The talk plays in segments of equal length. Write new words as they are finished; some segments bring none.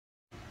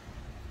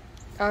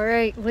All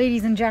right,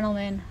 ladies and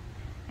gentlemen,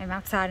 I'm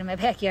outside in my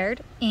backyard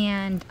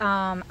and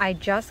I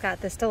just got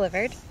this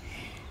delivered.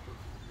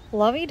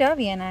 Lovie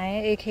Dovie and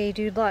I, aka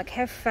Dude Luck,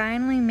 have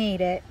finally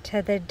made it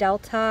to the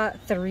Delta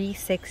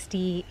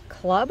 360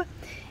 Club.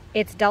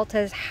 It's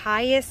Delta's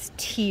highest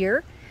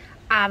tier.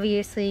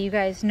 Obviously, you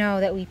guys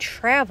know that we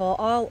travel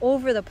all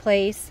over the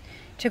place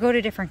to go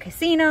to different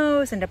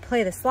casinos and to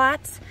play the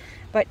slots.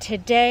 But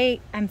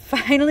today, I'm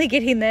finally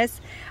getting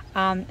this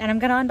and I'm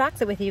gonna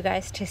unbox it with you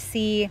guys to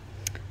see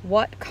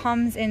what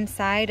comes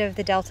inside of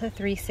the Delta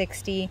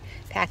 360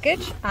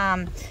 package.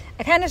 I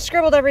kind of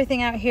scribbled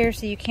everything out here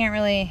so you can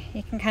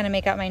kind of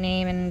make out my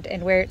name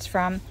and where it's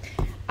from.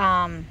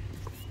 I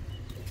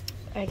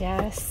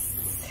guess,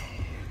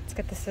 let's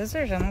get the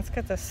scissors and let's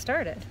get this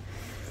started.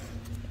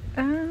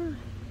 Here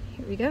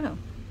we go.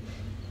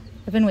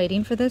 I've been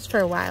waiting for this for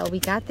a while.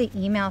 We got the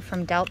email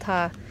from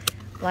Delta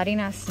letting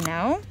us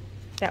know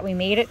that we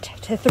made it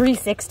to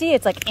 360.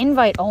 It's like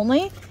invite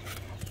only.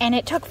 And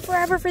it took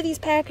forever for these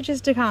packages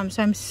to come,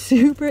 so I'm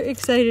super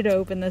excited to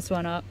open this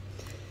one up.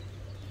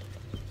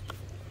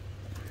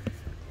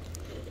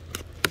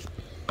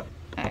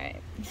 All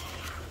right.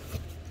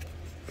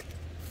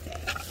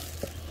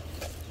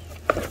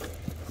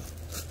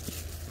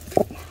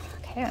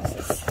 Okay,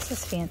 this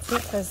is fancy.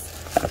 It says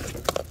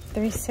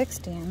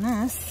 360 on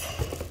this.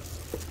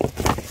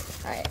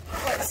 All right,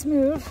 let's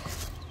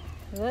move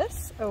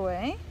this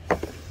away.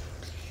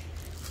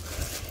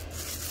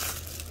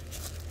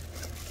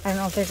 I don't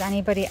know if there's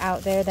anybody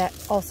out there that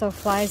also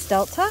flies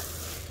Delta.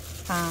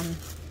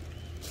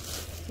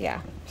 Yeah,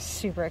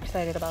 super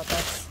excited about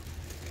this.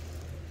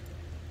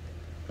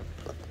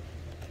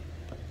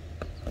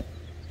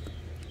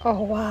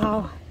 Oh,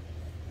 wow.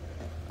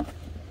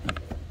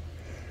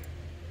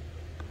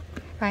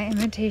 By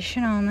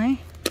invitation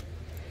only.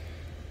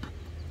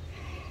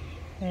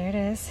 There it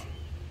is.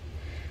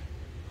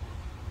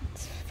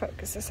 Let's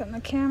focus this on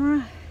the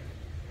camera.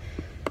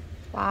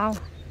 Wow.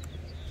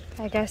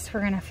 I guess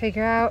we're gonna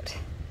figure out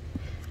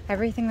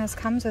everything this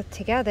comes with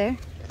together.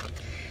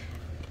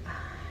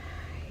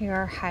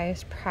 Your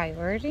highest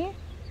priority.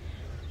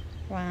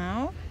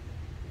 Wow.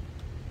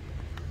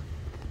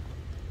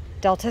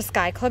 Delta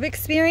Sky Club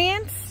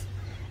experience.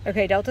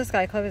 Okay, Delta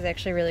Sky Club is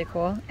actually really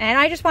cool. And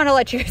I just want to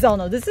let you guys all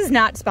know, this is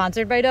not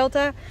sponsored by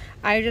Delta.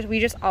 We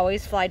just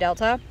always fly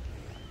Delta.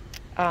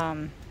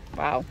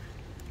 Wow.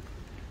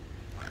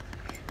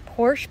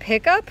 Porsche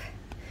pickup.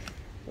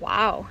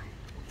 Wow.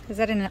 Is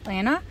that in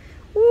Atlanta?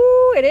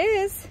 Ooh, it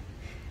is.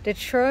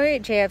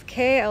 Detroit,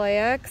 JFK,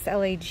 LAX,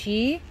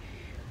 LAG,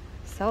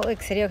 Salt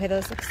Lake City. Okay,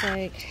 those looks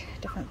like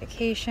different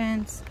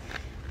vacations.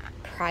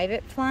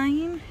 Private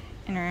flying.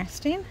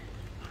 Interesting.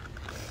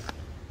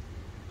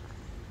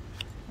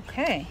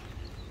 Okay.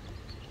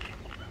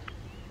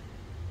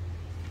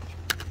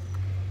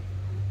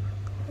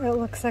 Well, it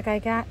looks like I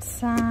got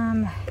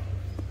some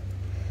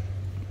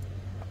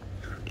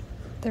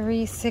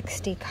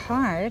 360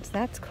 cards.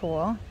 That's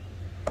cool.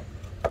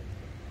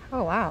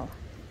 Oh, wow.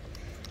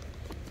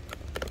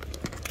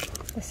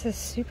 This is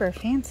super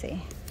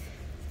fancy.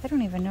 I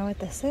don't even know what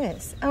this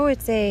is. Oh,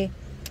 it's a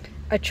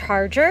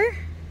charger.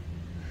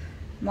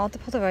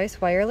 Multiple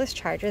device wireless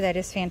charger. That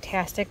is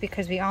fantastic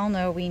because we all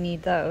know we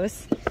need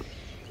those.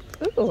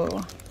 Ooh,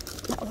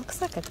 that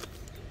looks like a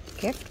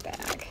gift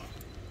bag.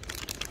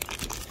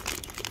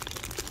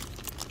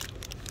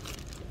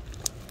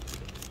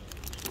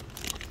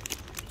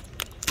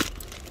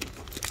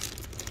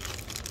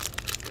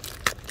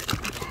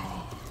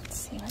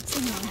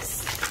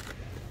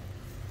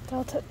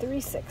 Delta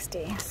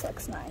 360. This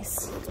looks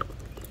nice.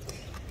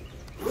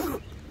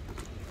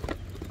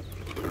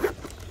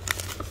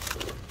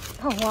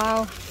 Oh,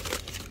 wow.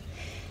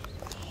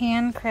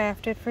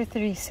 Handcrafted for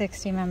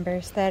 360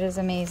 members. That is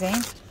amazing.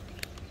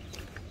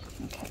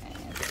 Okay,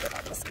 let's get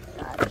all this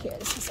out of here.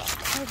 This is all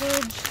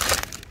coverage.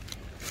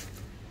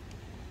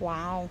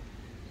 Wow.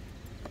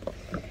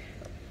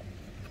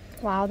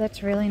 Wow,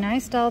 that's really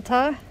nice,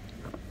 Delta.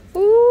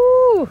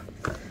 Ooh!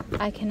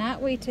 I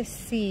cannot wait to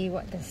see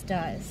what this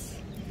does.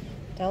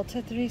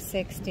 Delta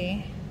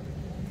 360.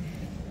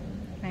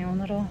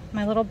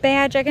 My little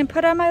badge I can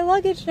put on my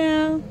luggage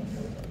now.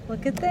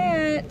 Look at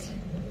that.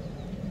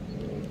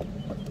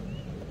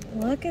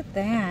 Look at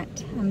that.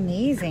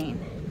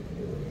 Amazing.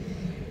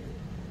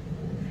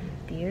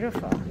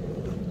 Beautiful.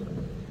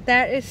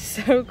 That is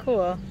so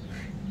cool.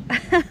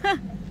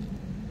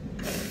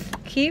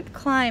 Keep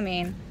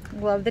climbing.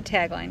 Love the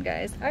tagline,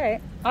 guys. All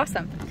right,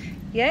 awesome.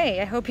 Yay,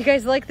 I hope you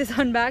guys like this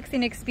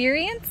unboxing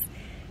experience.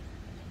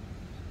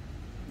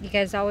 You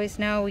guys always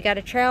know we got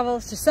to travel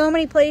to so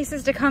many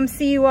places to come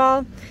see you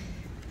all.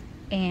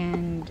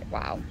 And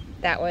wow,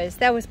 I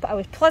was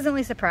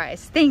pleasantly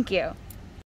surprised. Thank you.